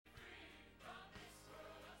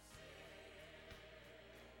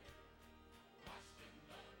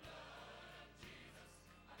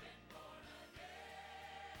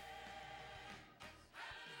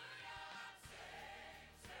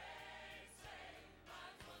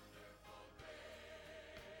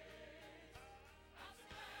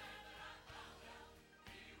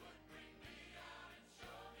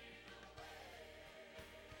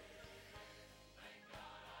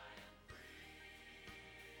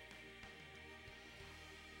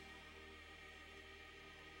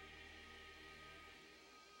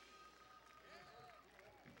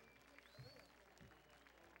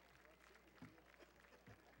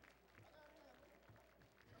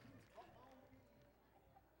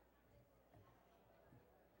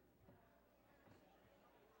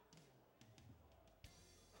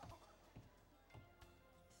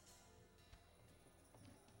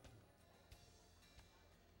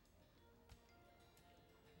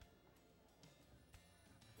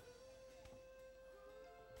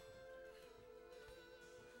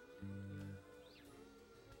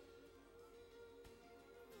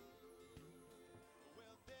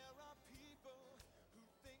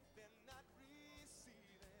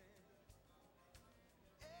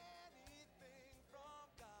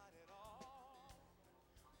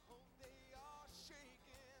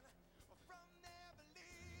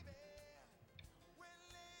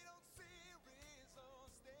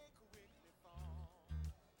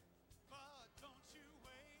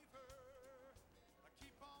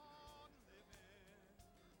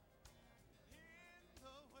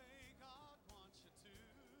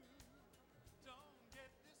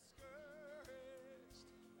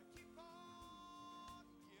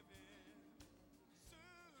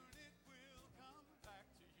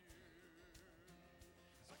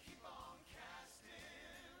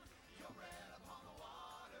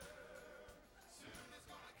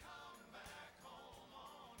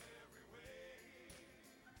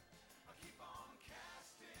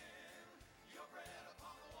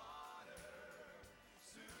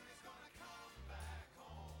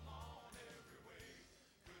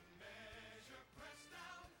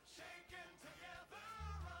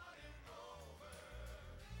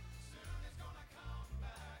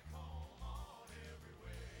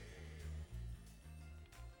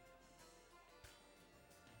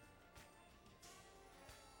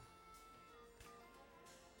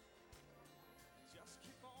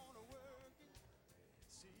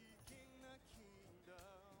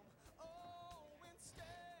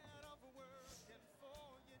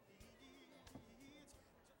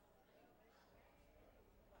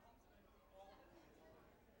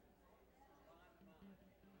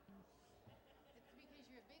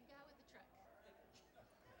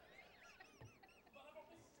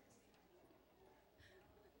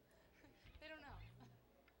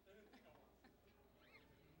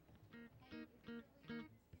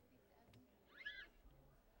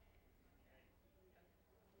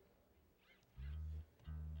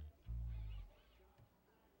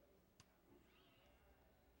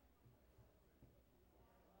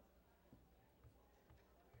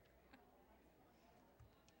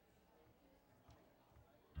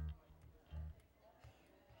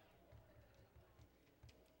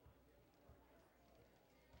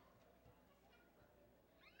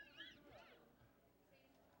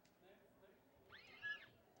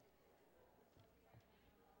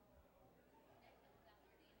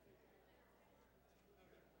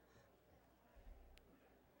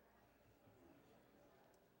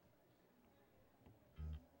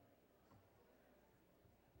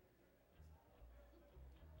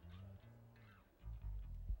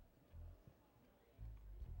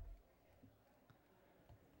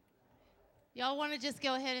Y'all want to just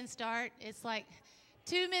go ahead and start? It's like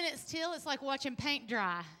 2 minutes till. It's like watching paint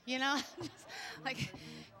dry, you know? Like,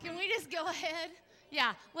 can we just go ahead?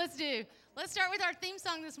 Yeah, let's do. Let's start with our theme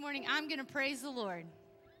song this morning. I'm going to praise the Lord.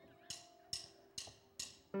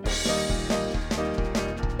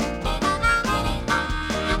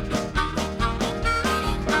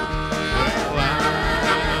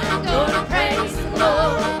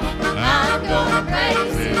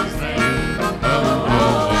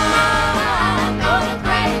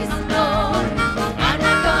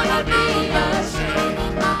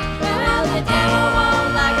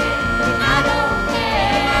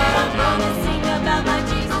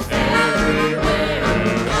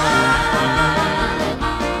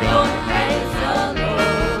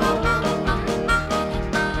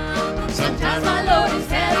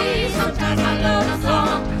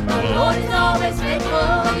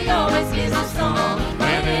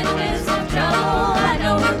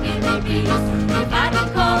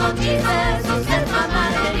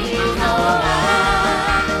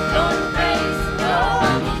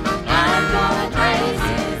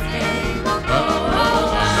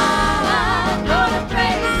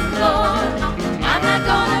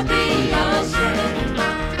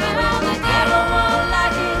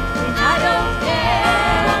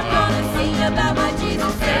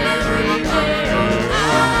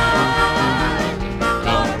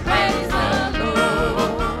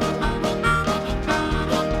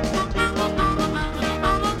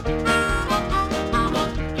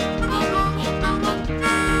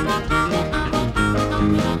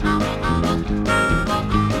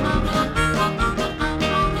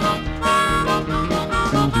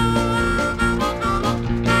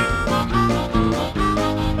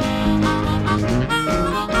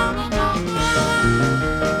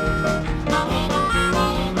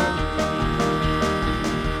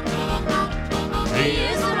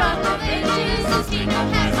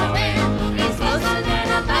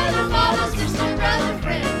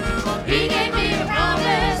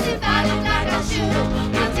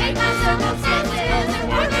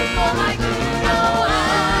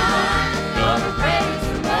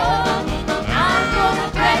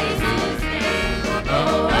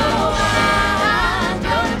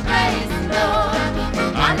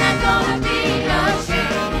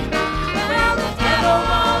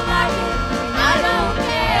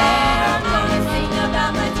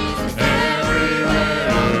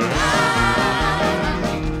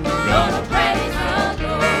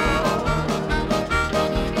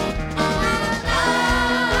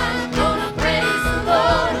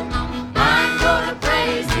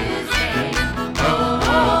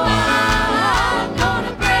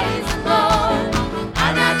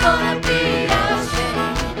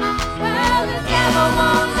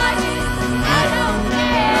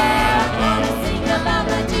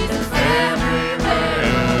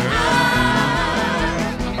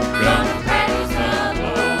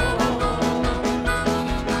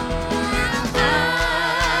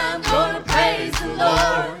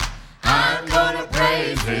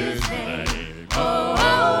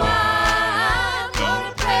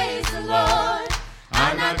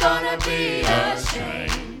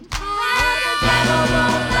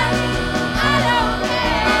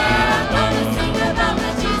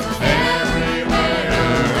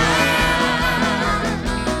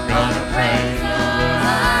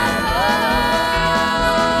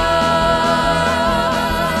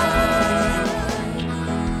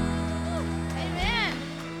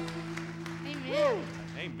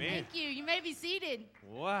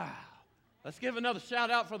 Another shout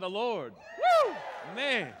out for the Lord. Woo!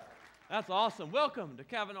 Man, that's awesome. Welcome to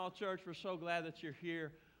Cavanaugh Church. We're so glad that you're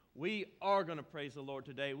here. We are going to praise the Lord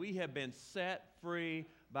today. We have been set free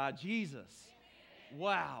by Jesus.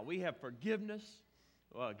 Wow, we have forgiveness.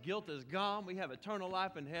 Guilt is gone. We have eternal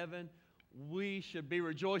life in heaven. We should be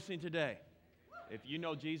rejoicing today. If you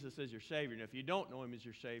know Jesus as your Savior, and if you don't know Him as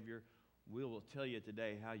your Savior, we will tell you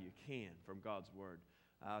today how you can from God's Word.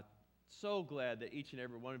 So glad that each and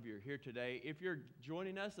every one of you are here today. If you're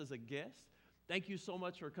joining us as a guest, thank you so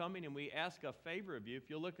much for coming, and we ask a favor of you. If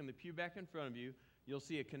you'll look in the pew back in front of you, you'll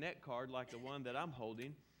see a Connect card like the one that I'm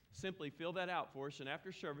holding. Simply fill that out for us, and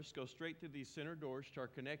after service, go straight through these center doors to our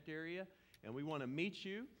Connect area, and we want to meet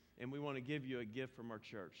you, and we want to give you a gift from our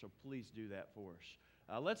church, so please do that for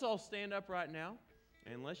us. Let's all stand up right now,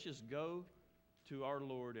 and let's just go to our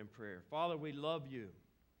Lord in prayer. Father, we love you.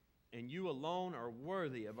 And you alone are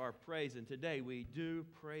worthy of our praise. And today we do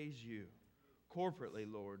praise you corporately,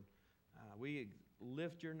 Lord. We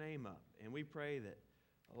lift your name up. And we pray that,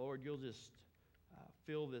 Lord, you'll just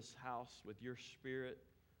fill this house with your spirit.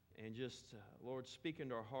 And just, Lord, speak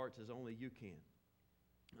into our hearts as only you can.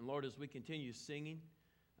 And Lord, as we continue singing,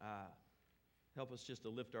 help us just to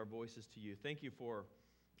lift our voices to you. Thank you for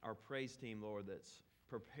our praise team, Lord, that's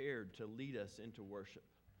prepared to lead us into worship.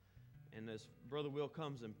 And as Brother Will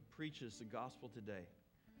comes and preaches the gospel today,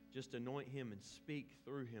 just anoint him and speak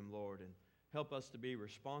through him, Lord, and help us to be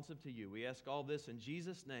responsive to you. We ask all this in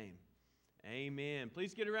Jesus' name. Amen.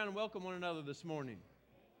 Please get around and welcome one another this morning.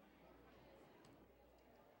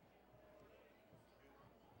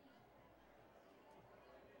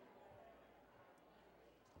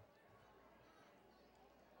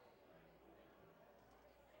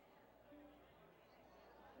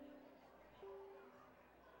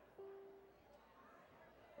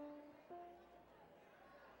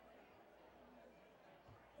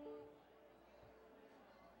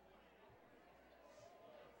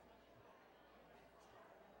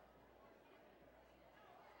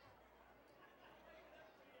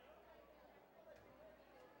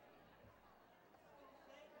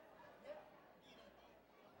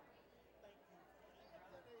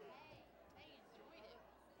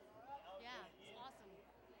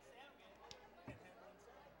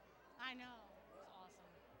 I know. It's awesome.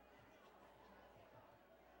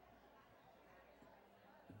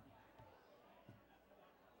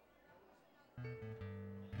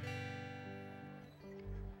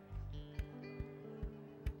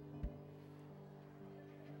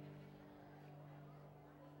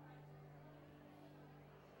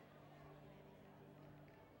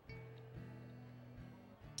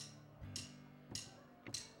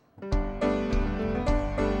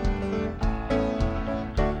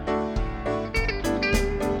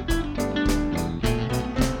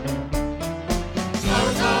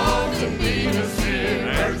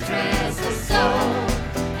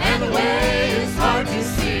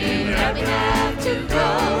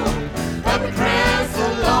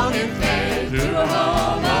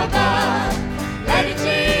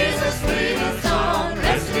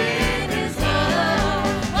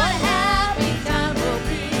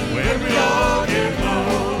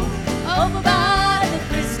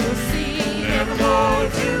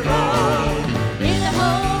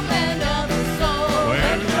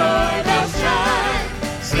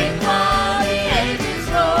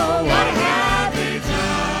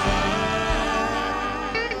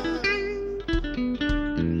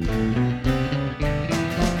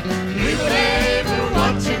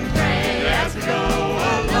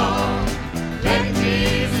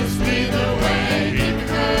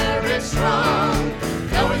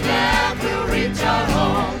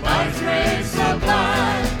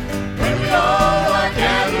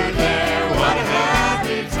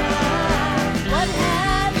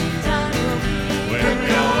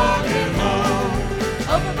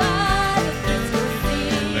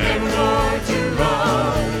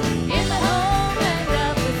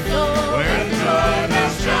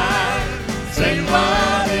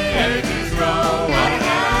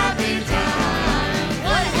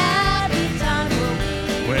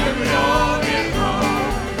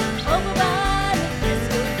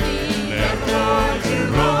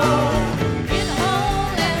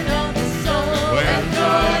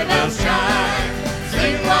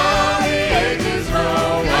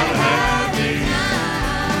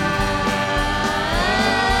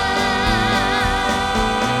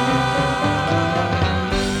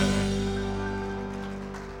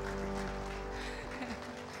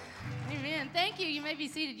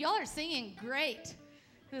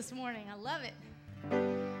 This morning. I love it.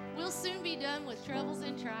 We'll soon be done with troubles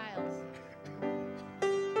and trials.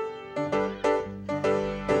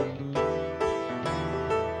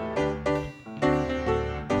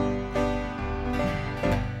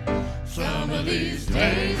 Some of these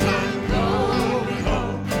days I'm going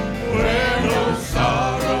home, where no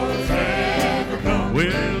sorrows ever come.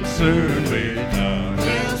 We'll soon be done.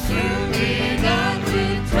 We'll soon be done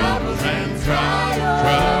with troubles and trials.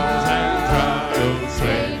 Troubles and trials,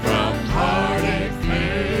 safe from heartache,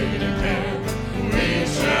 pain, and care. We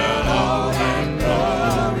shall all have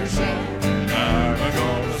glory share. I'm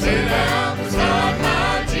gonna sit down beside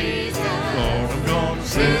my Jesus. Lord, I'm gonna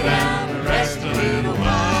sit down and rest a little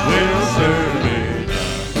while. We'll soon be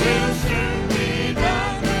done. We'll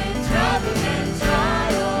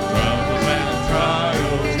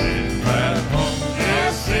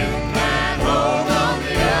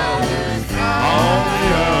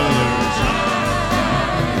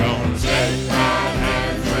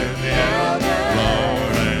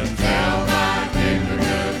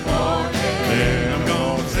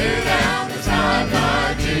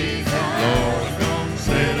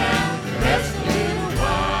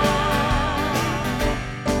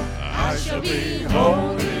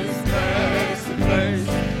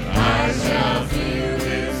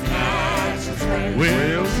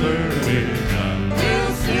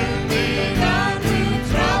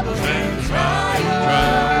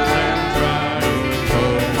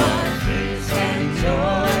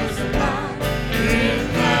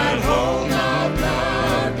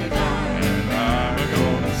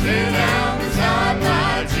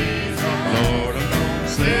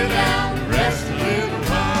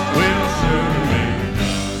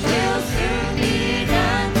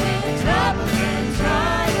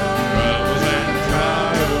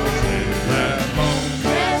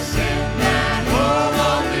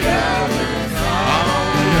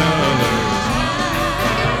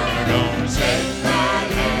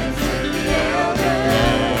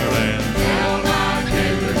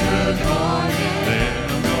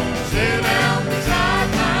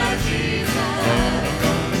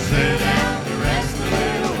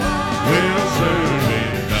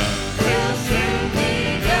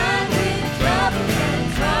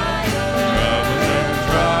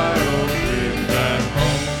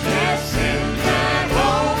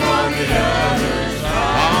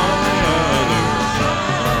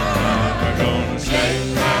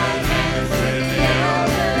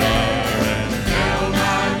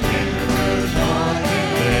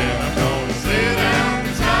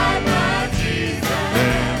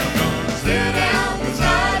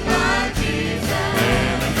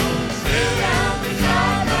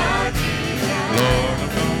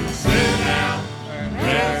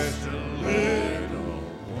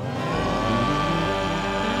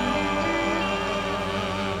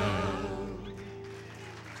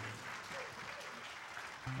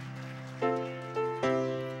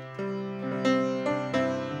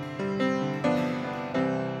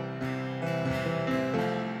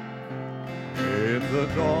the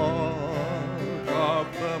dark of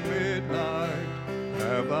the midnight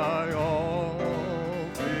have I all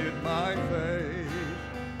hid my face,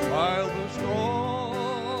 while the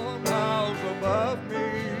storm howls above me,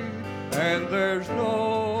 and there's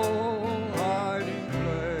no hiding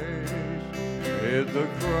place. With the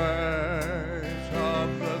crash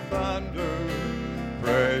of the thunder,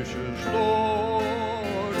 precious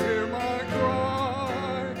Lord, hear my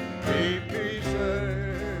cry, keep me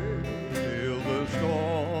safe till the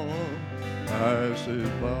storm passes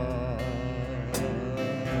by.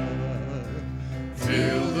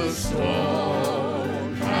 Till the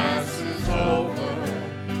storm passes over,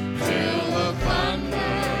 till the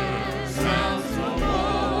thunder sounds no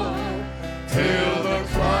more, till the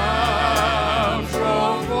clouds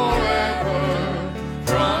roll forever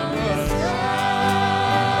from the sky.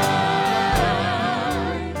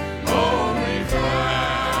 Hold me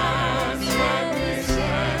fast, let me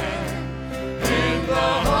stand in the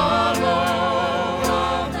hollow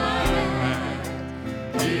of thy hand.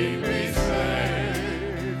 Keep me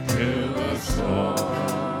safe till the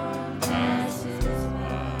storm passes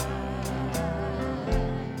by.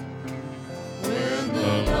 When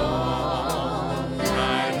the long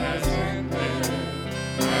night has ended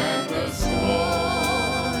and the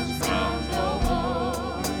storms come no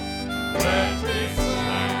more, let me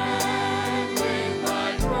stand in thy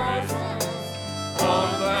presence on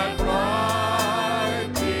that bright,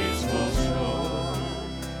 peaceful shore,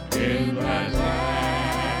 in that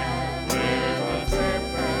land where the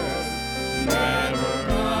tempest never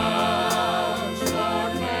comes.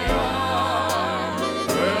 Lord, may I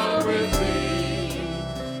dwell with thee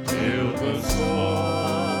till the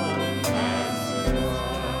storm passes by.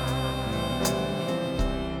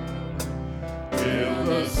 Till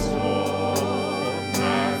the storm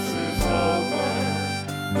passes over,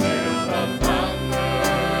 till the thunder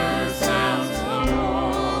sounds no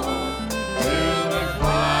more, till the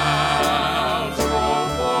clouds roll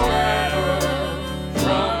forever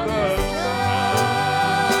from the sky.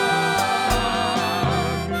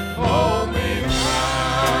 Hold me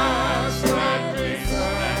fast, let me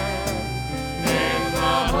stand in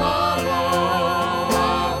the hollow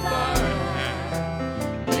of thy hand.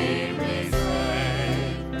 Keep me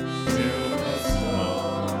safe till the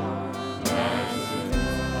storm passes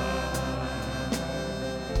by.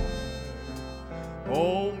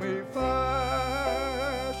 Hold me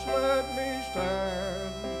fast, let me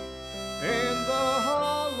stand in the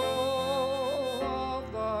hollow of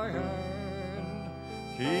thy hand.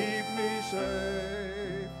 Keep me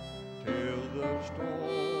safe till the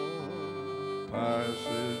storm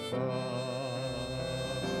passes by.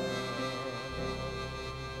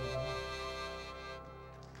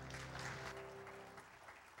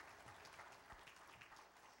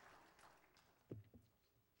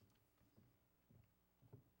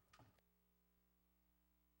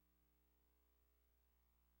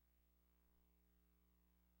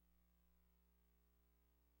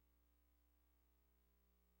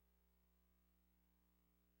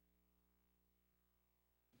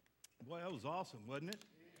 Boy, that was awesome, wasn't it?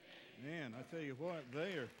 Man, I tell you what,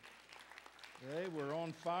 they were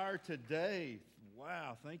on fire today.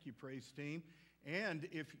 Wow, thank you, praise team. And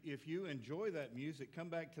if you enjoy that music, come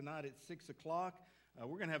back tonight at 6 o'clock.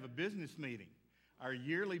 We're going to have a business meeting, our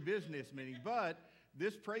yearly business meeting. But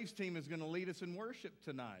this praise team is going to lead us in worship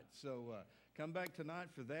tonight. So come back tonight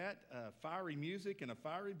for that. Fiery music and a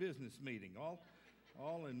fiery business meeting,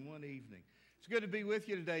 all in one evening. It's good to be with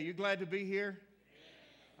you today. You glad to be here?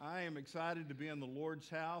 I am excited to be in the Lord's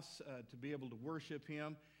house, to be able to worship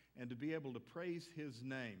Him and to be able to praise His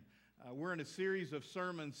name. We're in a series of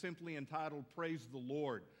sermons simply entitled Praise the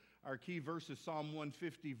Lord. Our key verse is Psalm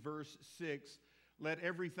 150, verse 6. Let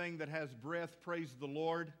everything that has breath praise the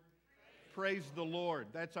Lord. Praise the Lord.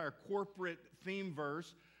 That's our corporate theme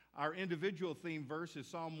verse. Our individual theme verse is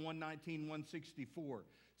Psalm 119, 164.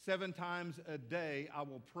 7 times a day I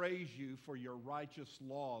will praise you for your righteous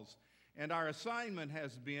laws. And our assignment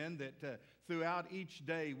has been that throughout each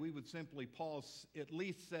day we would simply pause at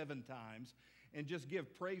least 7 times and just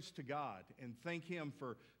give praise to God and thank Him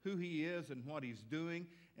for who He is and what He's doing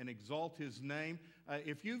and exalt His name.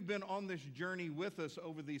 If you've been on this journey with us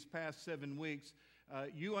over these past 7 weeks,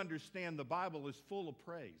 you understand the Bible is full of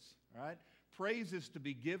praise, right? Praise is to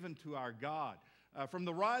be given to our God. From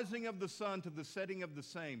the rising of the sun to the setting of the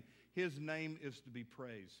same, His name is to be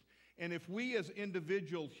praised. And if we as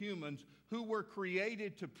individual humans who were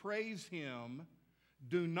created to praise Him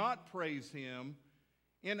do not praise Him,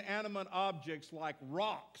 inanimate objects like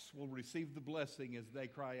rocks will receive the blessing as they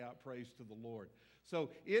cry out praise to the Lord. So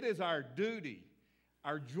it is our duty,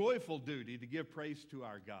 our joyful duty, to give praise to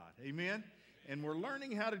our God. Amen? And we're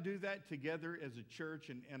learning how to do that together as a church,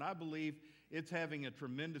 and I believe it's having a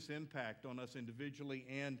tremendous impact on us individually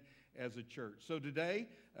and as a church. So today,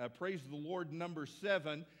 praise the Lord, number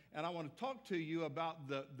 7, and I want to talk to you about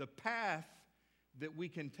the path that we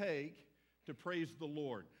can take to praise the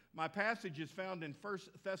Lord. My passage is found in 1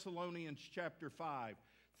 Thessalonians chapter 5.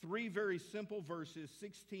 3 very simple verses,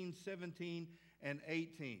 16, 17, and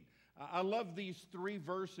 18. I love these 3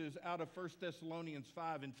 verses out of 1 Thessalonians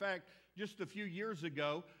 5. In fact, just a few years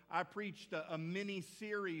ago, I preached a mini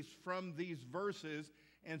series from these verses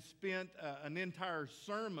and spent an entire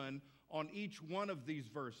sermon on each one of these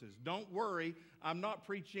verses. Don't worry, I'm not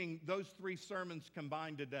preaching those 3 sermons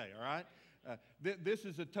combined today, all right? This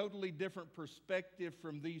is a totally different perspective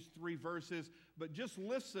from these 3 verses, but just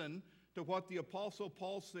listen to what the Apostle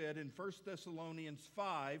Paul said in 1 Thessalonians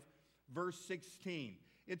 5, verse 16.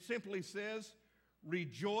 It simply says,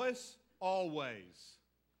 rejoice always.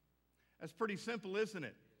 That's pretty simple, isn't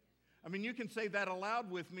it? I mean, you can say that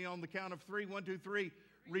aloud with me on the count of 3. 1, 2, 3.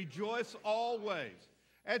 Rejoice always.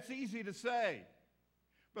 That's easy to say.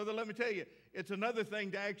 Brother, let me tell you, it's another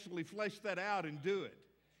thing to actually flesh that out and do it.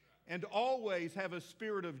 And always have a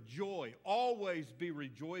spirit of joy. Always be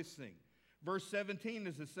rejoicing. Verse 17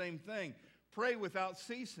 is the same thing. Pray without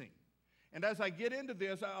ceasing. And as I get into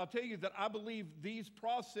this, I'll tell you that I believe these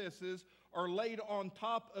processes are laid on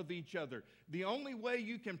top of each other. The only way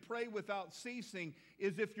you can pray without ceasing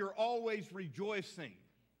is if you're always rejoicing.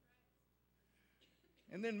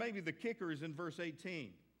 And then maybe the kicker is in verse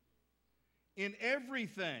 18. In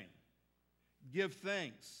everything, give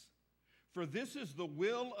thanks, for this is the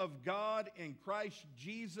will of God in Christ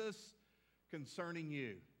Jesus concerning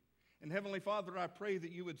you. And Heavenly Father, I pray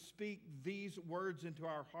that you would speak these words into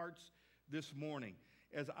our hearts this morning.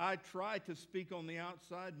 As I try to speak on the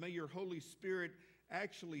outside, may your Holy Spirit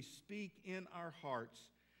actually speak in our hearts.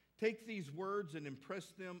 Take these words and impress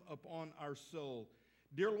them upon our soul.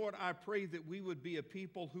 Dear Lord, I pray that we would be a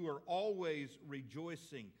people who are always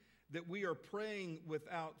rejoicing, that we are praying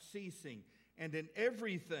without ceasing, and in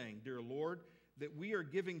everything, dear Lord, that we are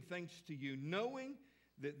giving thanks to you, knowing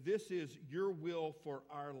that this is your will for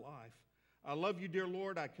our life. I love you, dear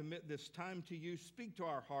Lord. I commit this time to you. Speak to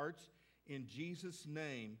our hearts. In Jesus'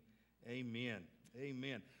 name, amen.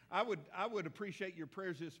 Amen. I would appreciate your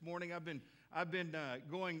prayers this morning. I've been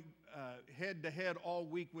going head to head all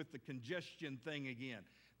week with the congestion thing again.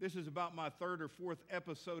 This is about my 3rd or 4th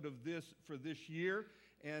episode of this for this year.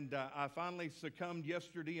 And I finally succumbed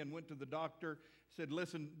yesterday and went to the doctor. Said,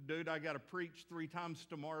 listen, dude, I got to preach 3 times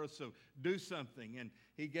tomorrow, so do something. And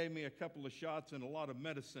he gave me a couple of shots and a lot of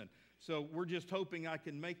medicine. So we're just hoping I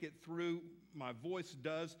can make it through. My voice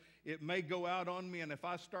does. It may go out on me, and if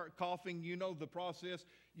I start coughing, you know the process.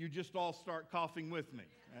 You just all start coughing with me.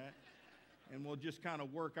 Right? And we'll just kind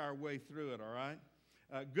of work our way through it, all right?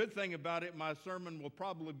 Good thing about it, my sermon will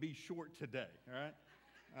probably be short today, all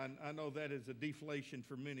right? I know that is a deflation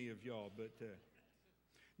for many of y'all, but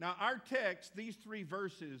now our text, these 3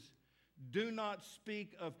 verses, do not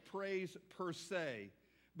speak of praise per se,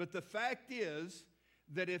 but the fact is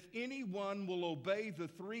that if anyone will obey the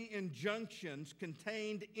 3 injunctions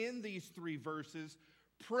contained in these 3 verses,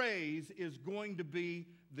 praise is going to be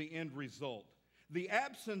the end result. The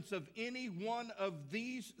absence of any one of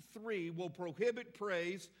these 3 will prohibit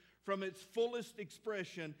praise from its fullest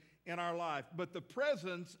expression in our life. But the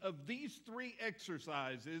presence of these 3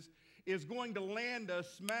 exercises is going to land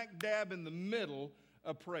us smack dab in the middle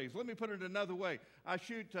of praise. Let me put it another way. I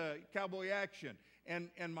shoot cowboy action, and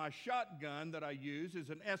my shotgun that I use is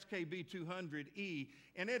an SKB 200E,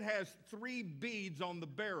 and it has 3 beads on the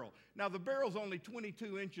barrel. Now, the barrel's only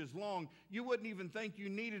 22 inches long. You wouldn't even think you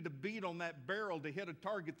needed a bead on that barrel to hit a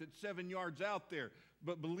target that's 7 yards out there.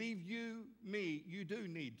 But believe me, you do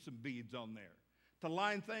need some beads on there to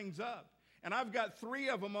line things up. And I've got 3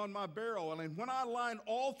 of them on my barrel, and when I line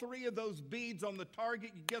all 3 of those beads on the target,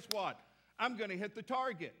 guess what? I'm going to hit the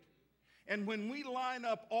target. And when we line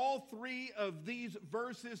up all 3 of these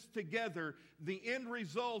verses together, the end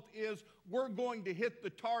result is we're going to hit the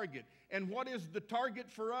target. And what is the target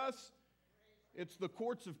for us? It's the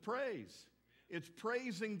courts of praise. It's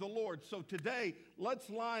praising the Lord. So today, let's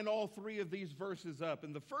line all 3 of these verses up.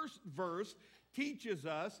 And the first verse teaches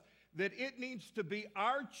us that it needs to be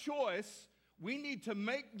our choice. We need to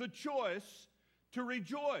make the choice to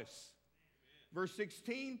rejoice. Verse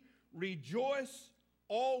 16, rejoice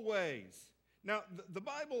always. Now, the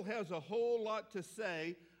Bible has a whole lot to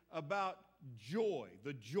say about joy,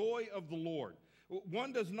 the joy of the Lord.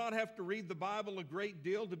 One does not have to read the Bible a great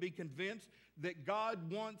deal to be convinced that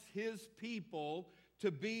God wants his people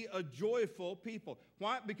to be a joyful people.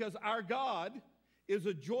 Why? Because our God is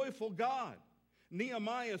a joyful God.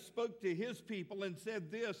 Nehemiah spoke to his people and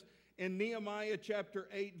said this in Nehemiah chapter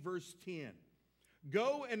 8, verse 10.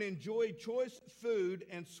 Go and enjoy choice food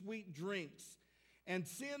and sweet drinks, and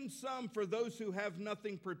send some for those who have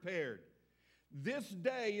nothing prepared. This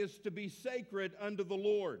day is to be sacred unto the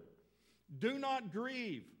Lord. Do not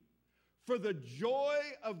grieve, for the joy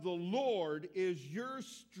of the Lord is your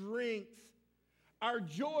strength. Our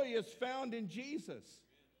joy is found in Jesus.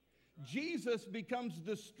 Jesus becomes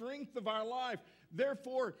the strength of our life.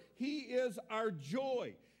 Therefore, he is our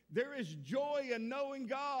joy. There is joy in knowing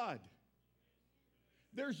God.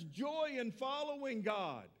 There's joy in following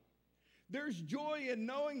God. There's joy in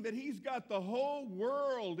knowing that he's got the whole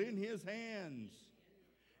world in his hands.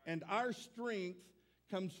 And our strength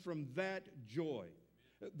comes from that joy.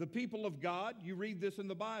 The people of God, you read this in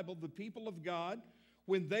the Bible, the people of God,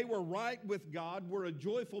 when they were right with God, were a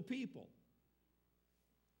joyful people.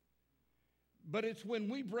 But it's when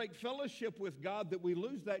we break fellowship with God that we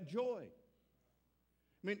lose that joy.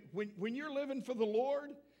 I mean, when you're living for the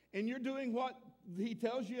Lord and you're doing what he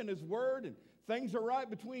tells you in his word and things are right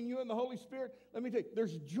between you and the Holy Spirit, let me tell you,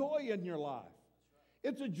 there's joy in your life.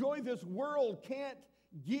 It's a joy this world can't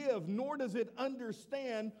give, nor does it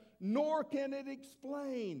understand, nor can it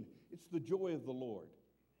explain. It's the joy of the Lord.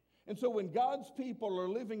 And so when God's people are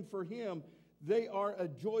living for him, they are a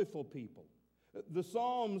joyful people. The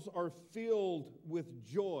Psalms are filled with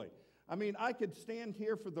joy. I mean, I could stand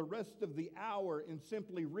here for the rest of the hour and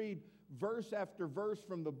simply read verse after verse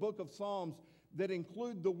from the book of Psalms that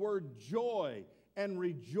include the word joy and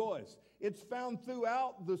rejoice. It's found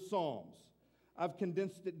throughout the Psalms. I've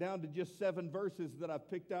condensed it down to just 7 verses that I've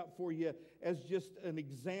picked out for you as just an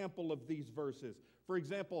example of these verses. For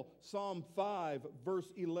example, Psalm 5, verse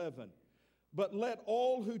 11. But let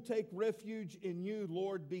all who take refuge in you,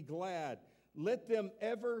 Lord, be glad. Let them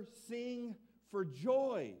ever sing for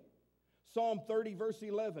joy. Psalm 30, verse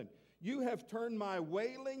 11. You have turned my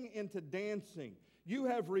wailing into dancing. You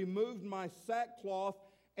have removed my sackcloth,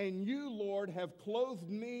 and you, Lord, have clothed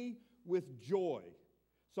me with joy.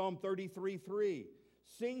 Psalm 33, 3.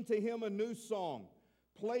 Sing to him a new song.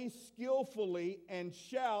 Play skillfully and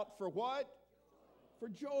shout for what? For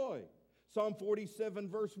joy. Psalm 47,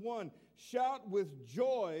 verse 1. Shout with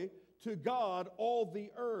joy to God, all the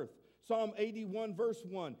earth. Psalm 81, verse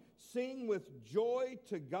 1. Sing with joy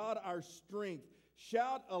to God our strength.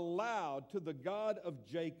 Shout aloud to the God of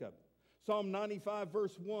Jacob. Psalm 95,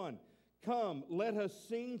 verse 1. Come, let us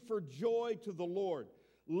sing for joy to the Lord.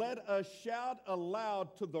 Let us shout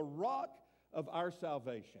aloud to the rock of our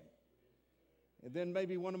salvation. And then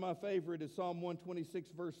maybe one of my favorite is Psalm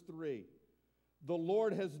 126, verse 3. The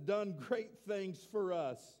Lord has done great things for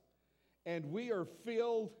us, and we are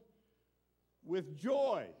filled with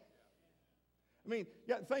joy. I mean,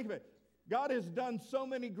 yeah, think of it. God has done so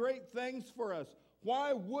many great things for us.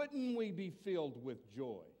 Why wouldn't we be filled with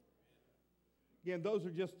joy? Again, those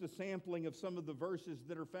are just a sampling of some of the verses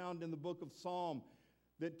that are found in the book of Psalm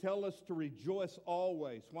that tell us to rejoice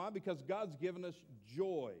always. Why? Because God's given us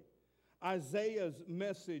joy. Isaiah's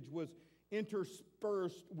message was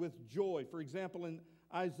interspersed with joy. For example, in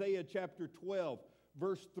Isaiah chapter 12,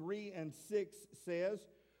 verse 3 and 6 says,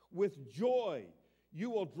 with joy you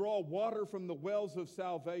will draw water from the wells of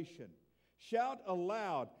salvation. Shout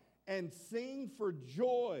aloud and sing for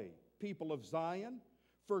joy, people of Zion,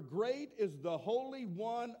 for great is the Holy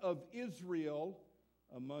One of Israel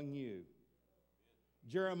among you.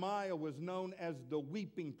 Jeremiah was known as the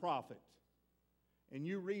weeping prophet. And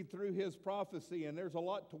you read through his prophecy, and there's a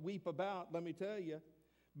lot to weep about, let me tell you.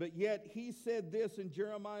 But yet he said this in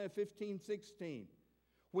Jeremiah 15:16.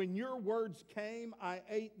 When your words came, I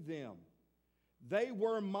ate them. They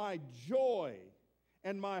were my joy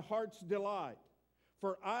and my heart's delight.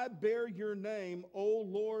 For I bear your name, O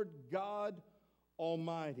Lord God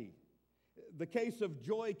Almighty. The case of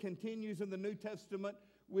joy continues in the New Testament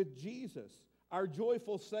with Jesus, our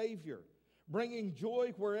joyful Savior, bringing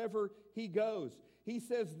joy wherever he goes. He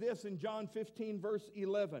says this in John 15, verse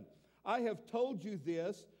 11. I have told you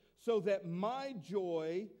this so that my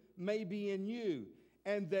joy may be in you,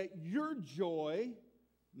 and that your joy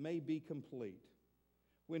may be complete.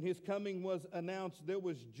 When his coming was announced, there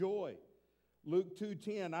was joy. Luke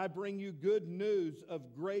 2:10, I bring you good news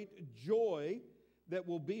of great joy that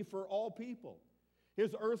will be for all people.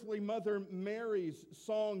 His earthly mother Mary's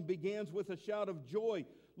song begins with a shout of joy.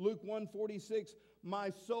 Luke 1:46,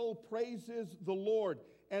 my soul praises the Lord,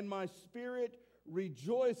 and my spirit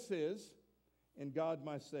rejoices in God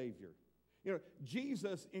my Savior. You know,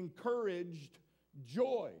 Jesus encouraged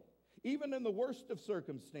joy, even in the worst of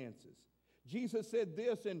circumstances. Jesus said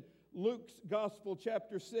this in Luke's Gospel,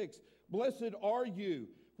 chapter 6, blessed are you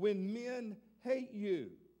when men hate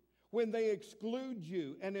you, when they exclude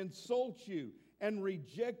you and insult you and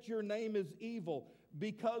reject your name as evil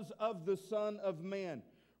because of the Son of Man.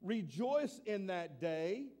 Rejoice in that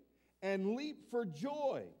day and leap for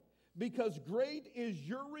joy, because great is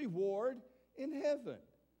your reward in heaven.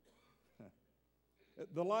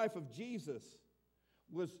 The life of Jesus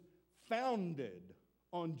was founded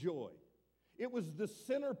on joy. It was the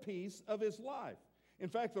centerpiece of his life. In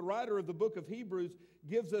fact, the writer of the book of Hebrews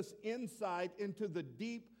gives us insight into the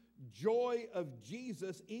deep joy of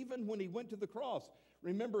Jesus even when he went to the cross.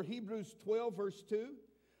 Remember Hebrews 12, verse 2?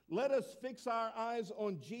 Let us fix our eyes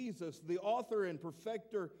on Jesus, the author and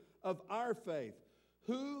perfecter of our faith,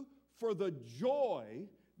 who for the joy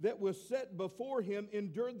that was set before him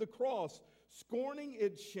endured the cross, scorning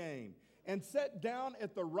its shame, and sat down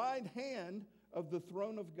at the right hand of the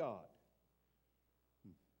throne of God.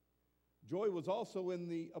 Joy was also in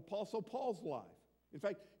the Apostle Paul's life. In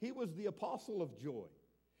fact, he was the apostle of joy.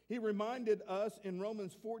 He reminded us in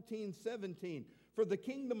Romans 14:17, for the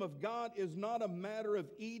kingdom of God is not a matter of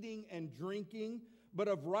eating and drinking, but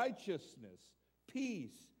of righteousness,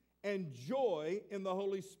 peace, and joy in the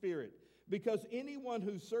Holy Spirit. Because anyone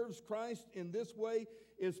who serves Christ in this way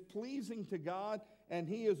is pleasing to God, and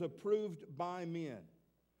he is approved by men.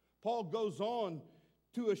 Paul goes on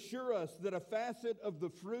to assure us that a facet of the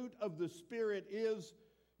fruit of the Spirit is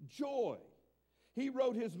joy. He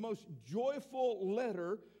wrote his most joyful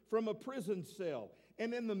letter from a prison cell.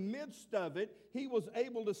 And in the midst of it, he was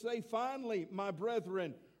able to say, finally, my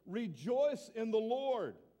brethren, rejoice in the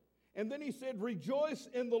Lord. And then he said, rejoice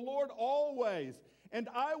in the Lord always. And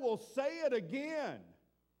I will say it again,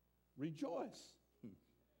 rejoice.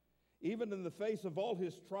 Even in the face of all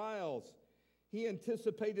his trials, he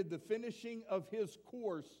anticipated the finishing of his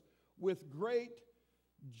course with great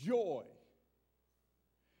joy.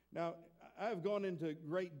 Now, I have gone into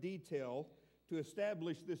great detail to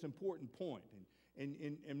establish this important point.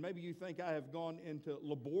 And maybe you think I have gone into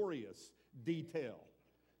laborious detail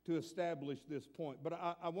to establish this point. But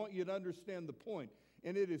I want you to understand the point.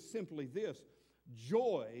 And it is simply this.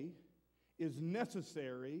 Joy is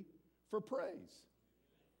necessary for praise.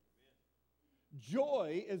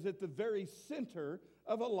 Joy is at the very center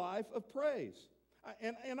of a life of praise.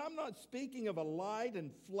 And I'm not speaking of a light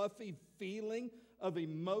and fluffy feeling of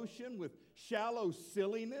emotion with shallow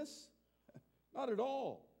silliness. Not at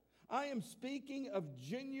all. I am speaking of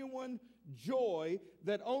genuine joy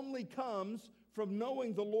that only comes from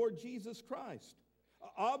knowing the Lord Jesus Christ.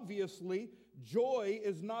 Obviously, joy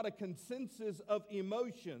is not a consensus of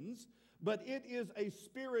emotions, but it is a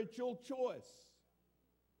spiritual choice.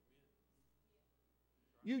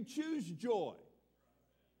 You choose joy.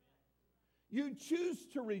 You choose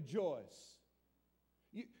to rejoice.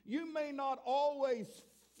 You may not always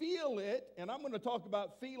feel it, and I'm going to talk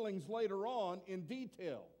about feelings later on in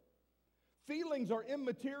detail. Feelings are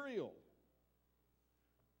immaterial.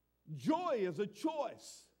 Joy is a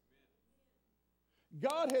choice.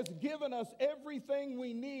 God has given us everything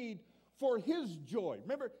we need for His joy.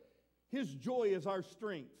 Remember, His joy is our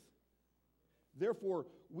strength. Therefore,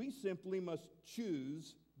 we simply must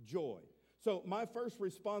choose joy. So my first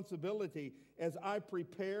responsibility as I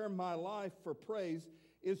prepare my life for praise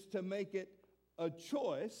is to make it a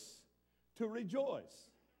choice to rejoice.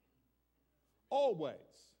 Always.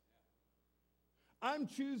 I'm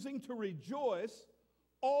choosing to rejoice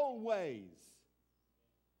always.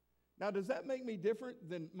 Now, does that make me different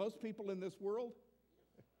than most people in this world?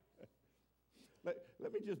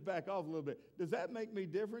 Let me just back off a little bit. Does that make me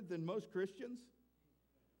different than most Christians?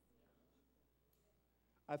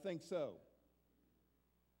 I think so.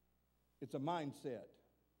 It's a mindset.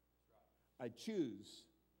 I choose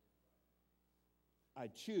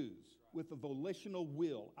with a volitional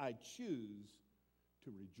will. I choose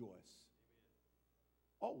to rejoice.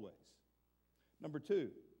 Always. Number 2,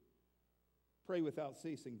 pray without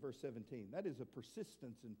ceasing, verse 17. That is a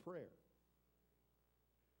persistence in prayer.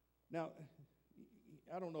 Now,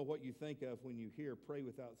 I don't know what you think of when you hear pray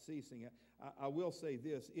without ceasing. I will say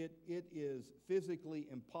this. It is physically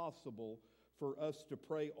impossible for us to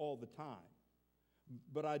pray all the time.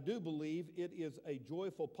 But I do believe it is a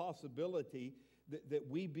joyful possibility that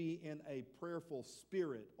we be in a prayerful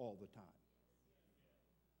spirit all the time.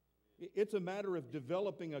 It's a matter of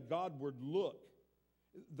developing a Godward look.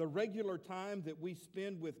 The regular time that we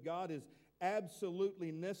spend with God is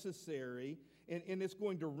absolutely necessary, and it's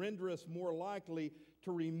going to render us more likely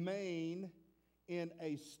to remain in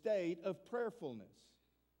a state of prayerfulness.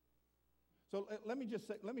 So let me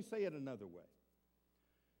say it another way.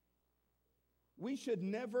 We should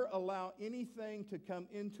never allow anything to come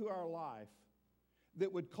into our life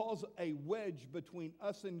that would cause a wedge between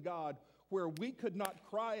us and God where we could not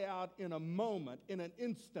cry out in a moment, in an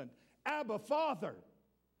instant, Abba, Father,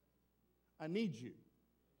 I need you.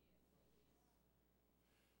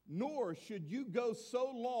 Nor should you go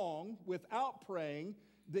so long without praying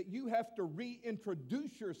that you have to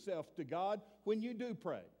reintroduce yourself to God when you do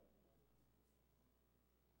pray.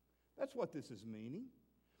 That's what this is meaning.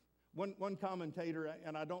 One commentator,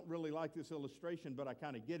 and I don't really like this illustration, but I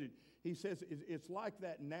kind of get it. He says it's like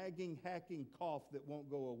that nagging, hacking cough that won't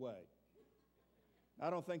go away. I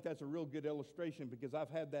don't think that's a real good illustration because I've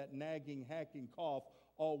had that nagging, hacking cough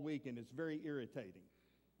all week, and it's very irritating.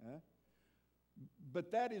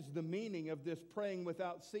 But that is the meaning of this praying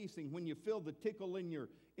without ceasing. When you feel the tickle in your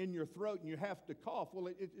throat and you have to cough, well,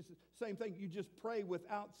 it's the same thing. You just pray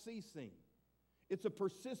without ceasing. It's a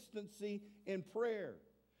persistency in prayer.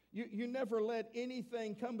 You never let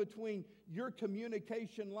anything come between your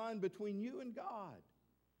communication line between you and God.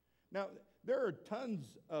 Now, there are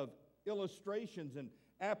tons of illustrations and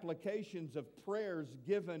applications of prayers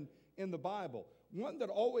given in the Bible. One that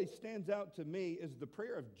always stands out to me is the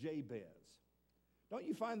prayer of Jabez. Don't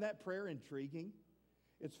you find that prayer intriguing?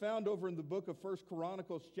 It's found over in the book of 1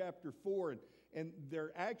 Chronicles chapter 4, and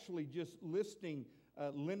they're actually just listing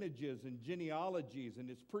lineages and genealogies, and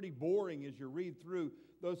it's pretty boring as you read through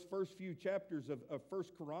those first few chapters of 1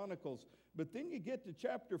 Chronicles. But then you get to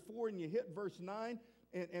chapter 4 and you hit verse 9,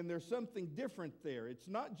 and there's something different there. It's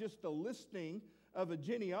not just a listing of a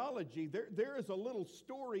genealogy. There is a little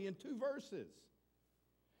story in 2 verses.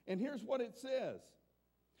 And here's what it says.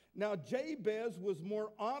 Now, Jabez was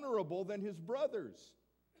more honorable than his brothers.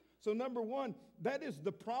 So number one, that is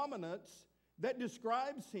the prominence that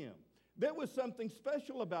describes him. There was something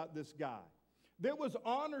special about this guy. There was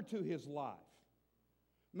honor to his life.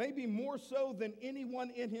 Maybe more so than anyone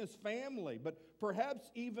in his family, but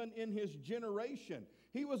perhaps even in his generation.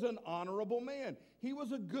 He was an honorable man. He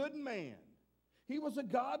was a good man. He was a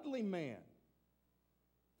godly man.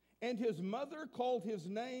 And his mother called his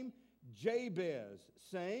name Jabez,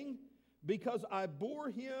 saying, because I bore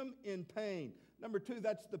him in pain. Number 2,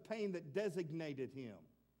 that's the pain that designated him.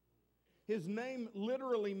 His name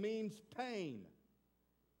literally means pain.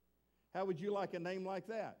 How would you like a name like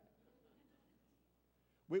that?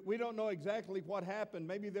 We don't know exactly what happened.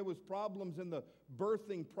 Maybe there was problems in the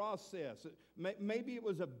birthing process. Maybe it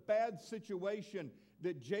was a bad situation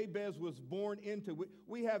that Jabez was born into.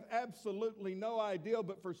 We have absolutely no idea,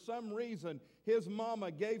 but for some reason, his mama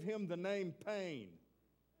gave him the name Pain.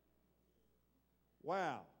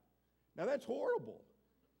 Wow. Now that's horrible.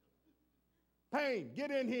 Pain, get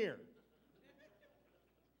in here.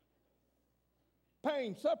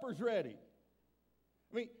 Pain, supper's ready.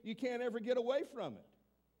 I mean, you can't ever get away from it.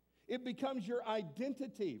 It becomes your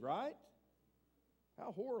identity, right?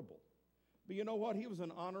 How horrible. But you know what? He was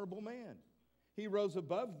an honorable man. He rose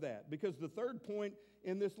above that, because the third point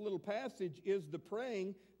in this little passage is the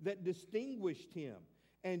praying that distinguished him.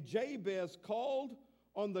 And Jabez called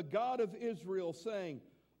on the God of Israel, saying,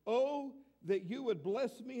 "Oh, that you would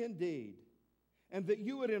bless me indeed, and that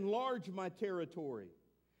you would enlarge my territory,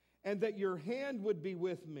 and that your hand would be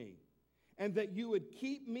with me, and that you would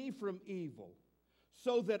keep me from evil,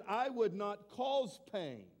 so that I would not cause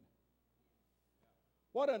pain."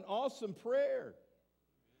 What an awesome prayer.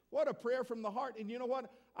 What a prayer from the heart. And you know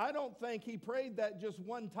what? I don't think he prayed that just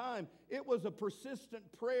one time. It was a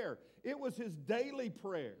persistent prayer. It was his daily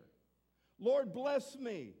prayer. Lord, bless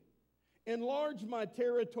me. Enlarge my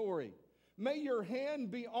territory. May your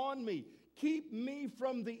hand be on me. Keep me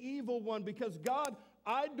from the evil one, because God,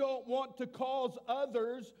 I don't want to cause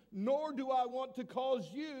others, nor do I want to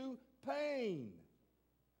cause you pain.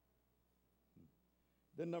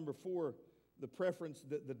 Then number 4, the preference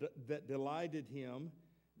that delighted him.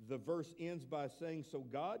 The verse ends by saying, so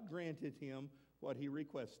God granted him what he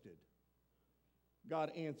requested.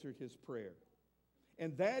 God answered his prayer.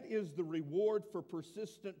 And that is the reward for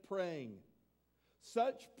persistent praying.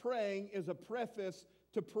 Such praying is a preface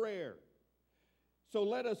to prayer. So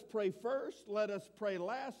let us pray first, let us pray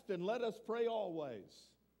last, and let us pray always.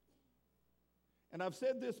 And I've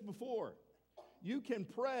said this before. You can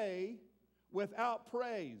pray without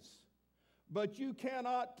praise, but you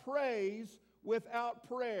cannot praise without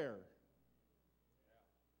prayer.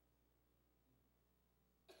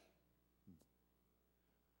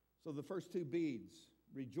 So the first 2 beads,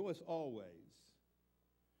 rejoice always,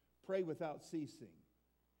 pray without ceasing.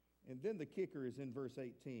 And then the kicker is in verse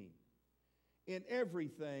 18. In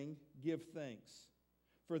everything give thanks,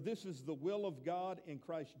 for this is the will of God in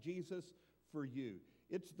Christ Jesus for you.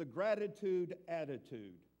 It's the gratitude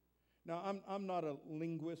attitude. Now, I'm not a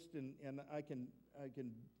linguist, and I can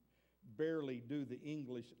barely do the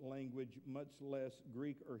English language, much less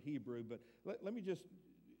Greek or Hebrew. But let me just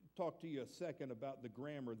talk to you a second about the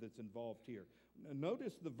grammar that's involved here.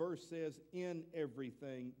 Notice the verse says, in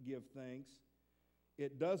everything give thanks.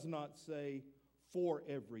 It does not say, for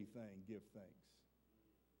everything give thanks.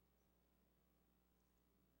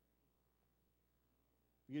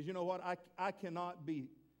 Because you know what? I cannot be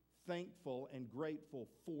thankful and grateful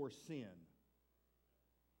for sin.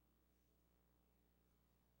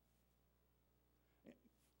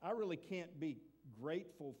 I really can't be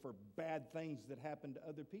grateful for bad things that happen to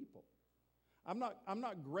other people. I'm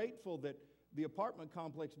not grateful that the apartment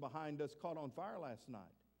complex behind us caught on fire last night.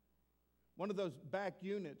 One of those back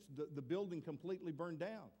units, the building completely burned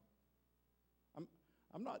down.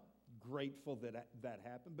 I'm not grateful that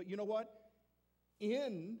happened, but you know what?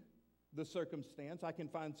 In the circumstance, I can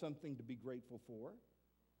find something to be grateful for.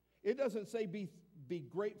 It doesn't say be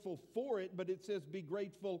grateful for it, but it says be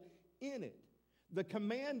grateful in it. The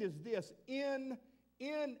command is this, in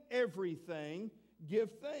everything give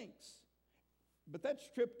thanks. But that's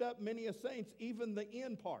tripped up many a saints, even the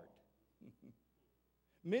in part.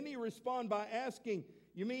 Many respond by asking,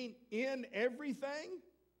 you mean in everything?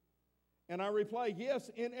 And I reply,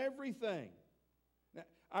 yes, in everything. Now,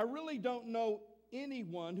 I really don't know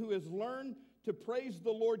anyone who has learned to praise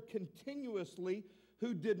the Lord continuously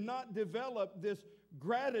who did not develop this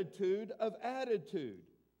gratitude of attitude.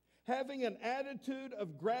 Having an attitude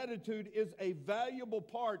of gratitude is a valuable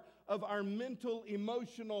part of our mental,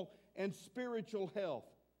 emotional, and spiritual health.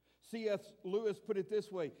 C.S. Lewis put it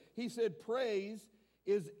this way. He said, praise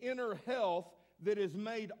is inner health that is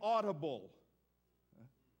made audible.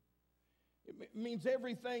 It means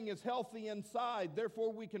everything is healthy inside.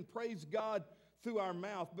 Therefore, we can praise God through our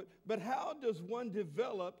mouth. But how does one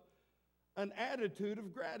develop an attitude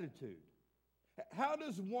of gratitude? How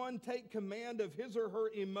does one take command of his or her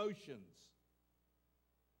emotions?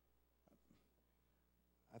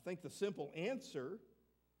 I think the simple answer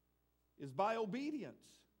is by obedience.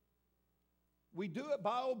 We do it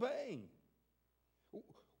by obeying.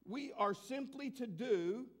 We are simply to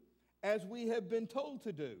do as we have been told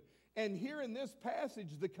to do. And here in this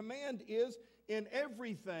passage, the command is, in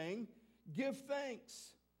everything, give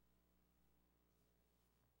thanks.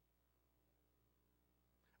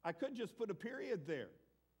 I could just put a period there.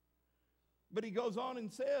 But he goes on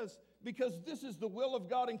and says, because this is the will of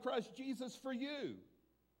God in Christ Jesus for you.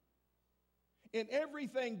 In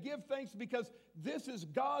everything, give thanks because this is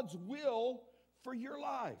God's will for your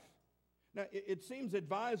life. Now, it seems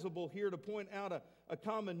advisable here to point out a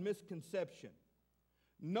common misconception.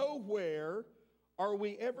 Nowhere are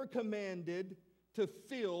we ever commanded to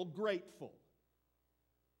feel grateful.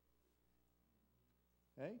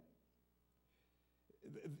 Okay?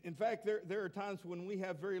 In fact, there are times when we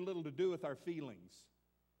have very little to do with our feelings.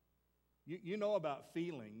 You know about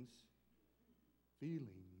feelings. Feelings.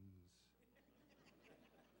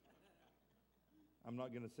 I'm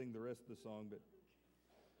not going to sing the rest of the song, but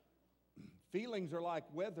feelings are like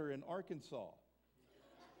weather in Arkansas.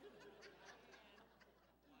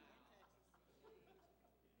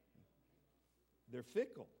 They're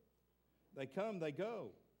fickle. They come, they go.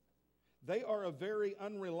 They are a very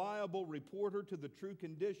unreliable reporter to the true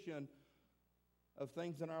condition of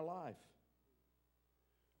things in our life.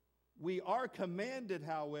 We are commanded,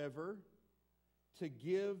 however, to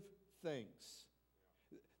give thanks.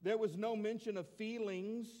 There was no mention of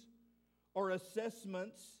feelings or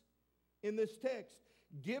assessments in this text.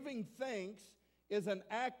 Giving thanks is an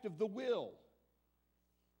act of the will.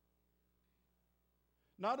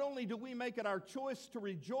 Not only do we make it our choice to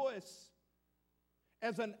rejoice,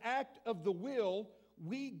 as an act of the will,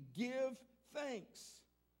 we give thanks.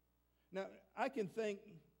 Now, I can think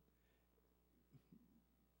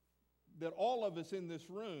that all of us in this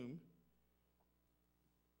room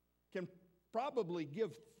can probably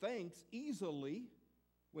give thanks easily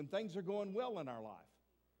when things are going well in our life.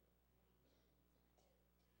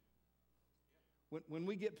 When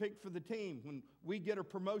we get picked for the team, when we get a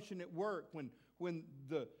promotion at work, when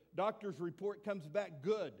the doctor's report comes back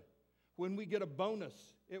good, when we get a bonus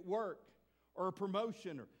at work or a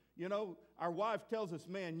promotion, or, you know, our wife tells us,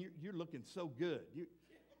 man, you're looking so good.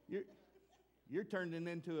 You're turning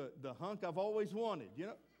into the hunk I've always wanted, you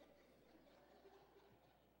know.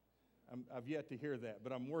 I've yet to hear that,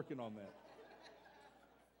 but I'm working on that.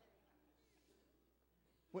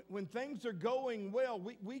 When things are going well,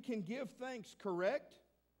 we can give thanks, correct?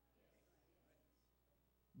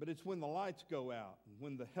 But it's when the lights go out, and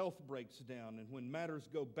when the health breaks down, and when matters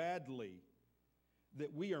go badly,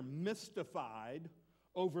 that we are mystified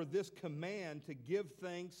over this command to give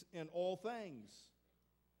thanks in all things.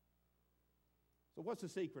 So what's the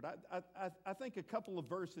secret? I think a couple of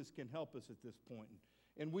verses can help us at this point.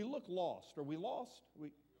 And we look lost. Are we lost? Are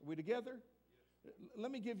we together?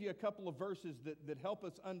 Let me give you a couple of verses that help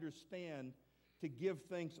us understand to give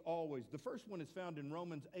thanks always. The first one is found in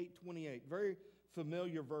Romans 8:28, very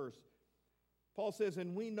familiar verse. Paul says,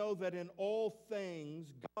 "And we know that in all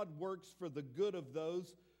things God works for the good of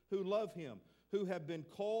those who love him, who have been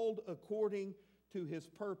called according to his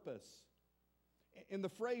purpose." In the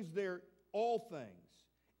phrase there, all things.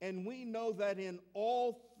 And we know that in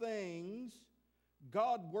all things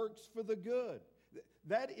God works for the good.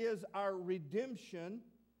 That is our redemption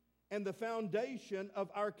and the foundation of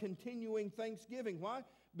our continuing thanksgiving. Why?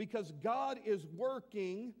 Because God is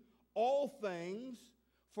working all things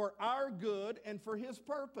for our good and for his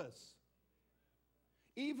purpose.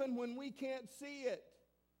 Even when we can't see it.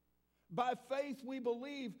 By faith we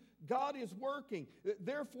believe God is working.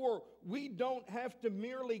 Therefore, we don't have to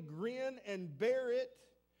merely grin and bear it,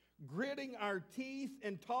 gritting our teeth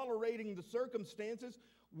and tolerating the circumstances.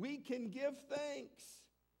 We can give thanks,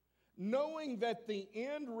 knowing that the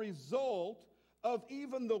end result of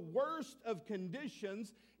even the worst of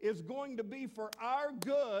conditions is going to be for our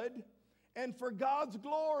good and for God's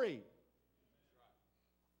glory.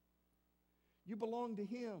 You belong to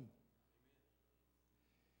him.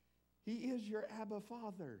 He is your Abba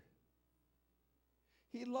Father.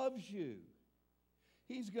 He loves you.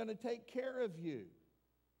 He's going to take care of you.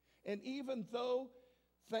 And even though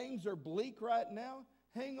things are bleak right now,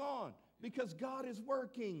 hang on, because God is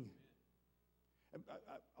working.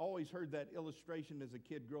 I always heard that illustration as a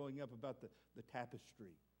kid growing up about the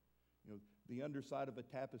tapestry. You know, the underside of a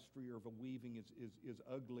tapestry or of a weaving is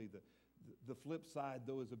ugly. The flip side,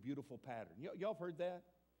 though, is a beautiful pattern. Y'all have heard that?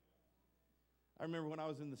 I remember when I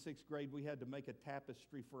was in the 6th grade, we had to make a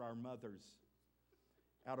tapestry for our mothers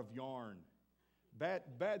out of yarn.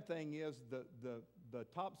 Bad thing is the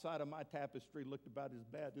top side of my tapestry looked about as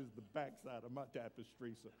bad as the back side of my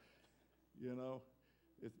tapestry. So, you know,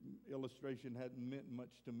 illustration hadn't meant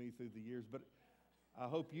much to me through the years, but I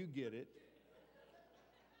hope you get it.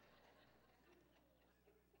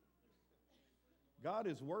 God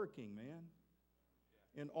is working, man,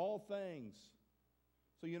 in all things.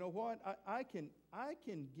 So you know what? I can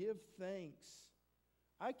give thanks.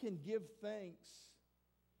 I can give thanks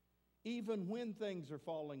even when things are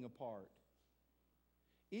falling apart.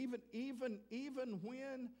 Even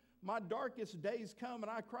when my darkest days come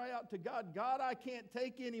and I cry out to God, God, I can't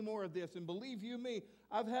take any more of this. And believe you me,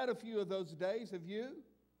 I've had a few of those days. Have you?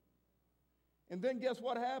 And then guess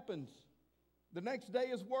what happens? The next day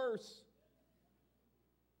is worse.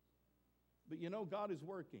 But you know, God is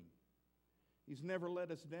working. He's never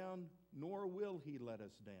let us down, nor will he let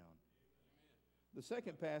us down. The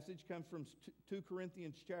second passage comes from 2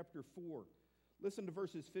 Corinthians chapter 4. Listen to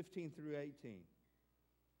verses 15 through 18.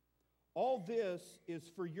 All this is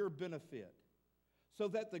for your benefit, so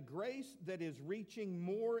that the grace that is reaching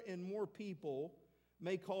more and more people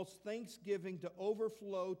may cause thanksgiving to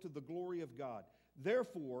overflow to the glory of God.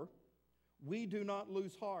 Therefore, we do not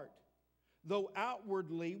lose heart. Though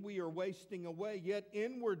outwardly we are wasting away, yet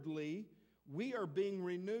inwardly we are being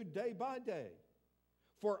renewed day by day.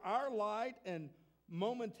 For our light and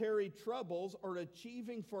momentary troubles are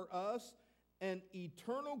achieving for us an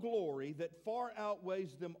eternal glory that far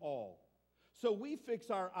outweighs them all. So we fix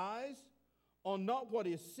our eyes on not what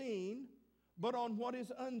is seen, but on what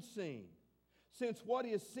is unseen. Since what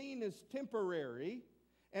is seen is temporary,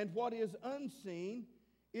 and what is unseen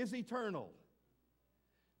is eternal.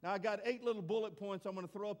 Now, I got 8 little bullet points I'm going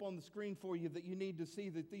to throw up on the screen for you that you need to see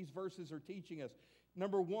that these verses are teaching us.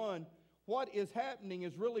 Number 1, what is happening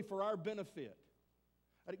is really for our benefit.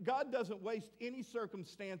 God doesn't waste any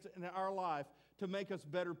circumstance in our life to make us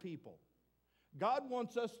better people. God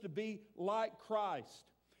wants us to be like Christ.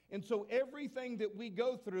 And so everything that we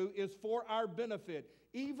go through is for our benefit,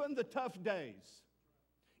 even the tough days,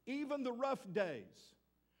 even the rough days.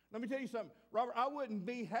 Let me tell you something, Robert, I wouldn't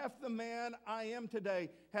be half the man I am today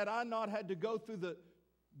had I not had to go through the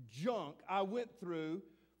junk I went through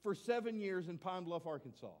for 7 years in Pine Bluff,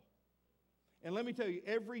 Arkansas. And let me tell you,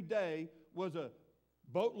 every day was a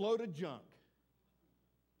boatload of junk.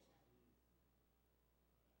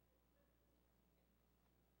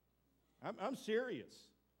 I'm serious.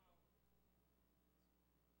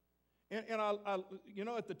 And I you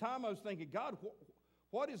know, at the time I was thinking, God,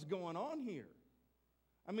 what is going on here?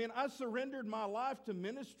 I mean, I surrendered my life to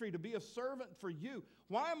ministry to be a servant for you.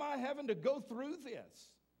 Why am I having to go through this?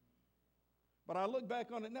 But I look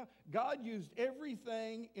back on it now. God used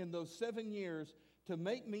everything in those 7 years to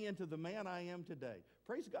make me into the man I am today.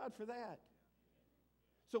 Praise God for that.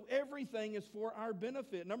 So everything is for our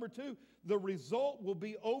benefit. Number two, the result will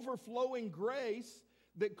be overflowing grace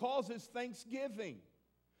that causes thanksgiving.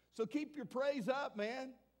 So keep your praise up,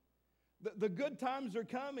 man. The good times are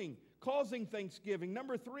coming, causing thanksgiving.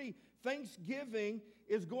 Number three, thanksgiving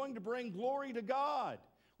is going to bring glory to God.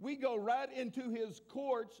 We go right into His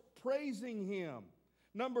courts praising Him.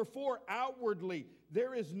 Number four, outwardly,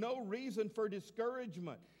 there is no reason for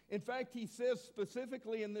discouragement. In fact, he says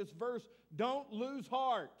specifically in this verse, don't lose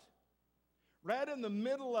heart. Right in the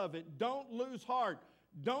middle of it, don't lose heart.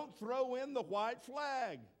 Don't throw in the white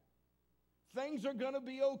flag. Things are going to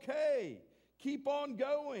be okay. Keep on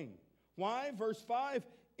going. Why? Verse 5,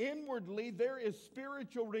 inwardly there is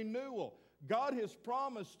spiritual renewal. God has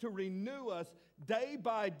promised to renew us day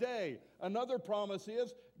by day. Another promise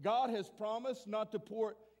is God has promised not to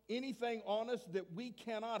pour anything on us that we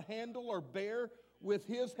cannot handle or bear with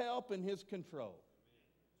His help and His control.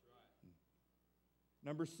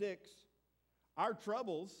 Number 6, our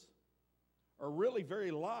troubles are really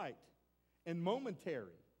very light and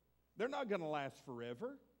momentary. They're not going to last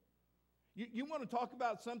forever. You want to talk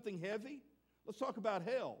about something heavy? Let's talk about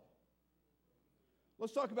hell.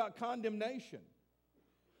 Let's talk about condemnation.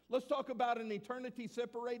 Let's talk about an eternity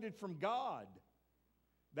separated from God.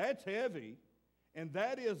 That's heavy, and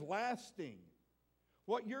that is lasting.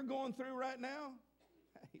 What you're going through right now,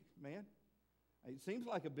 hey, man, it seems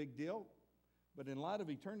like a big deal, but in light of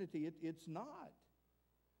eternity, it's not.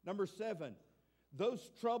 Number 7, those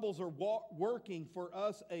troubles are working for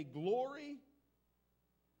us a glory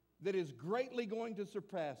that is greatly going to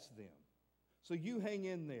surpass them. So you hang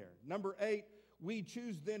in there. Number 8, we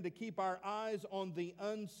choose then to keep our eyes on the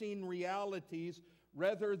unseen realities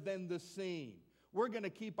rather than the seen. We're going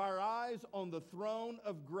to keep our eyes on the throne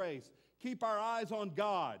of grace. Keep our eyes on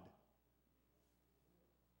God.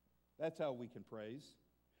 That's how we can praise.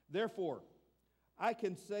 Therefore, I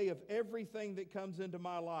can say of everything that comes into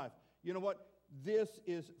my life, you know what? This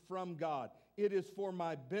is from God. It is for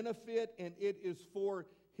my benefit and it is for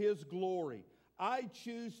His glory. I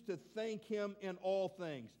choose to thank Him in all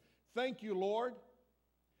things. Thank you, Lord.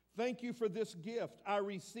 Thank you for this gift. I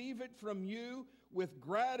receive it from you with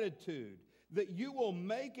gratitude that you will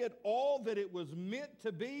make it all that it was meant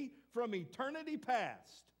to be from eternity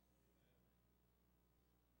past.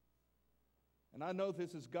 And I know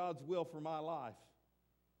this is God's will for my life.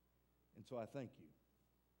 And so I thank you.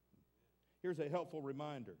 Here's a helpful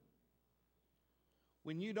reminder.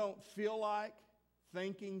 When you don't feel like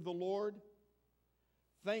thanking the Lord,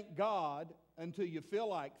 thank God until you feel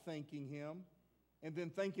like thanking Him, and then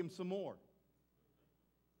thank Him some more.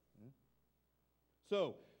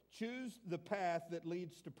 So, choose the path that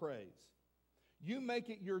leads to praise. You make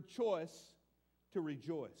it your choice to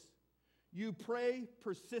rejoice. You pray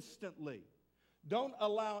persistently. Don't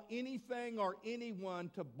allow anything or anyone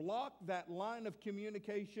to block that line of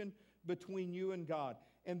communication between you and God.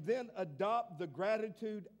 And then adopt the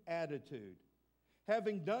gratitude attitude.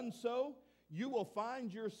 Having done so, you will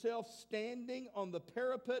find yourself standing on the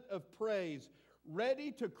parapet of praise,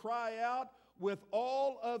 ready to cry out with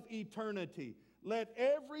all of eternity. Let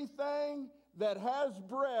everything that has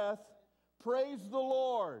breath praise the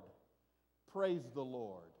Lord. Praise the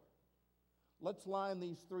Lord. Let's line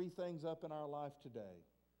these 3 things up in our life today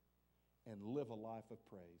and live a life of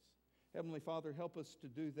praise. Heavenly Father, help us to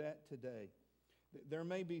do that today. There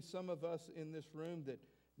may be some of us in this room that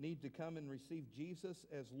need to come and receive Jesus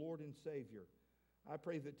as Lord and Savior. I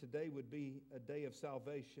pray that today would be a day of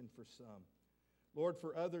salvation for some. Lord,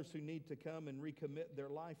 for others who need to come and recommit their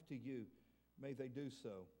life to you, may they do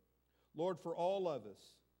so. Lord, for all of us,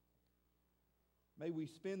 may we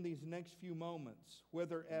spend these next few moments,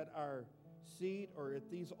 whether at our seat or at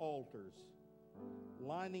these altars,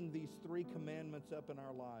 lining these 3 commandments up in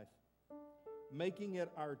our life, making it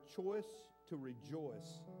our choice to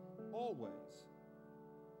rejoice always,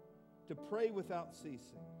 to pray without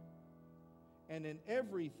ceasing, and in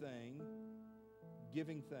everything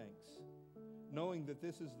giving thanks, knowing that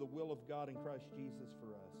this is the will of God in Christ Jesus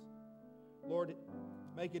for us. Lord,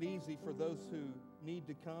 make it easy for those who need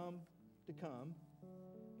to come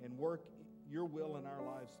and work your will in our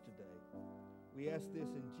lives today. We ask this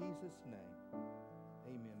in Jesus' name.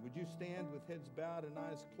 Amen. Would you stand with heads bowed and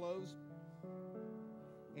eyes closed?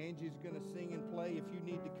 Angie's going to sing and play. If you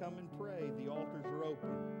need to come and pray, the altars are open.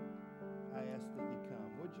 I ask that you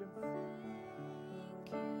come. Would you? Thank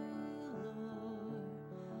you, Lord,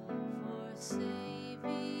 for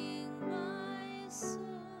saving my soul.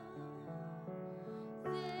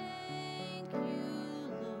 Thank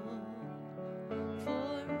you, Lord,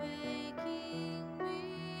 for making me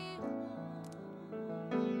whole.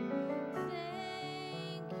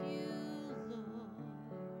 Thank you, Lord,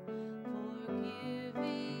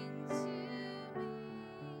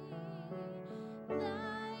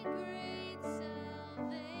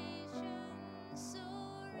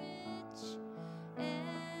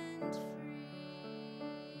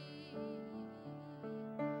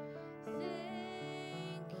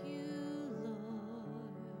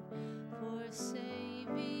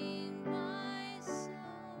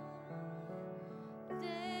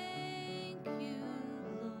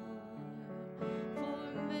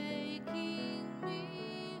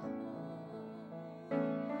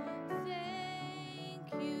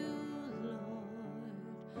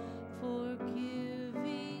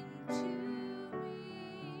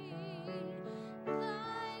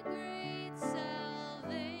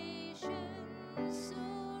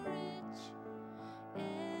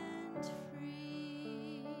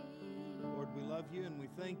 love you and we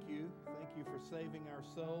thank you. Thank you for saving our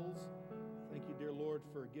souls. Thank you, dear Lord,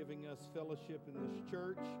 for giving us fellowship in this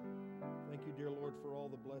church. Thank you, dear Lord, for all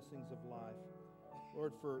the blessings of life.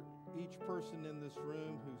 Lord, for each person in this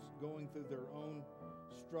room who's going through their own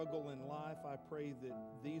struggle in life, I pray that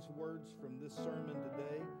these words from this sermon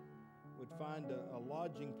today would find a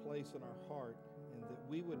lodging place in our heart, and that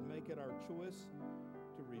we would make it our choice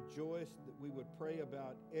to rejoice, that we would pray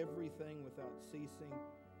about everything without ceasing,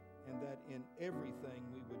 and that in everything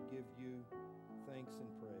we would give you thanks and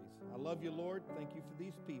praise. I love you, Lord. Thank you for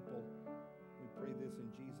these people. We pray this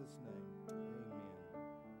in Jesus' name. Amen.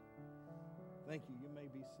 Thank you. You may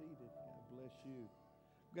be seated. God bless you.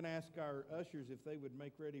 I'm going to ask our ushers if they would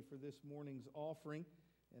make ready for this morning's offering.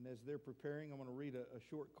 And as they're preparing, I'm going to read a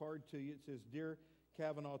short card to you. It says, Dear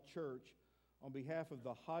Cavanaugh Church, on behalf of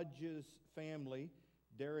the Hodges family,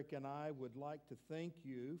 Derek and I would like to thank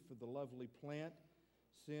you for the lovely plant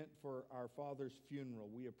sent for our father's funeral.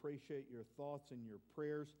 We appreciate your thoughts and your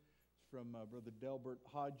prayers. It's from Brother Delbert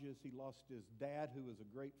Hodges. He lost his dad, who was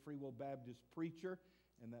a great Free Will Baptist preacher,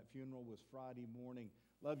 and that funeral was Friday morning.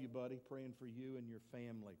 Love you, buddy. Praying for you and your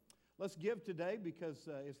family. Let's give today because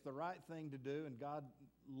it's the right thing to do, and God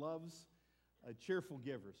loves a cheerful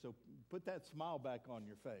giver. So put that smile back on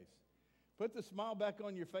your face. Put the smile back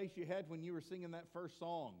on your face you had when you were singing that first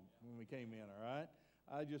song when we came in, all right?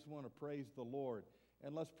 I just want to praise the Lord.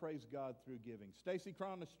 And let's praise God through giving. Stacy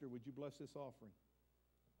Cronister, would you bless this offering?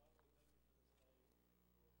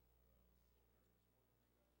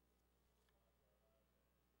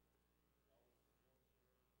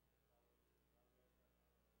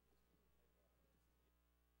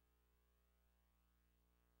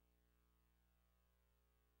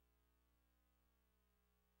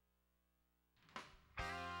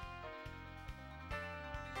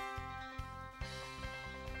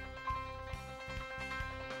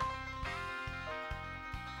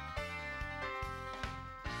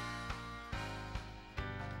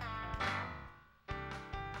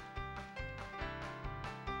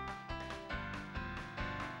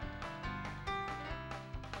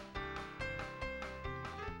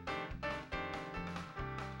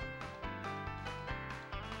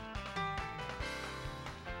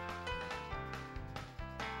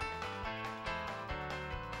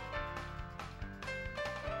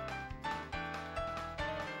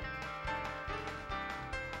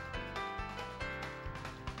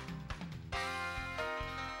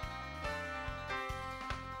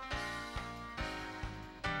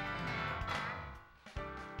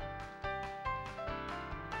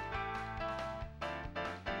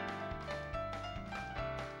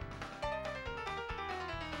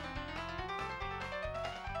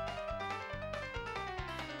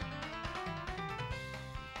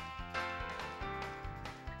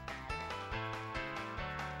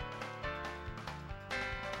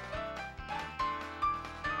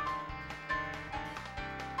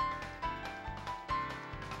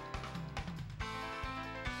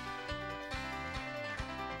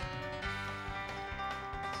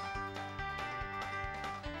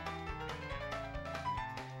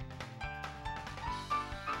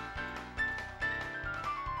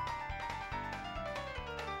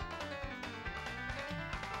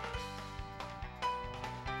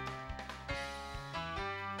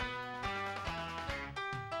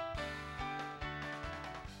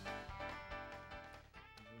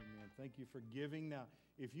 Thank you for giving. Now,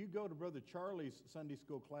 if you go to Brother Charlie's Sunday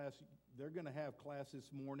school class, they're going to have class this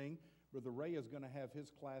morning. Brother Ray is going to have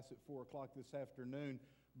his class at 4 o'clock this afternoon.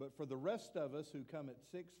 But for the rest of us who come at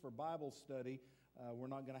 6 for Bible study, we're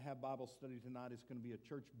not going to have Bible study tonight. It's going to be a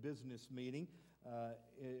church business meeting.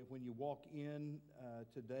 When you walk in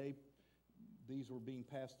today, these were being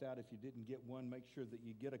passed out. If you didn't get one, make sure that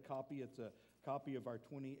you get a copy. It's a copy of our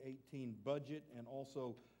 2018 budget and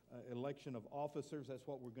also election of officers. That's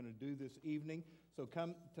what we're going to do this evening. So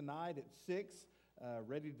come tonight at 6,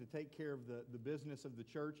 ready to take care of the business of the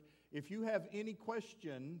church. If you have any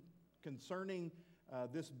question concerning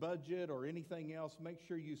this budget or anything else, make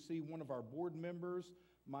sure you see one of our board members,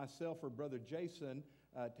 myself or Brother Jason,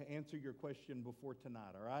 to answer your question before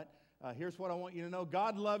tonight, all right? Here's what I want you to know.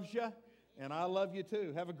 God loves you, and I love you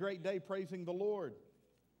too. Have a great day praising the Lord.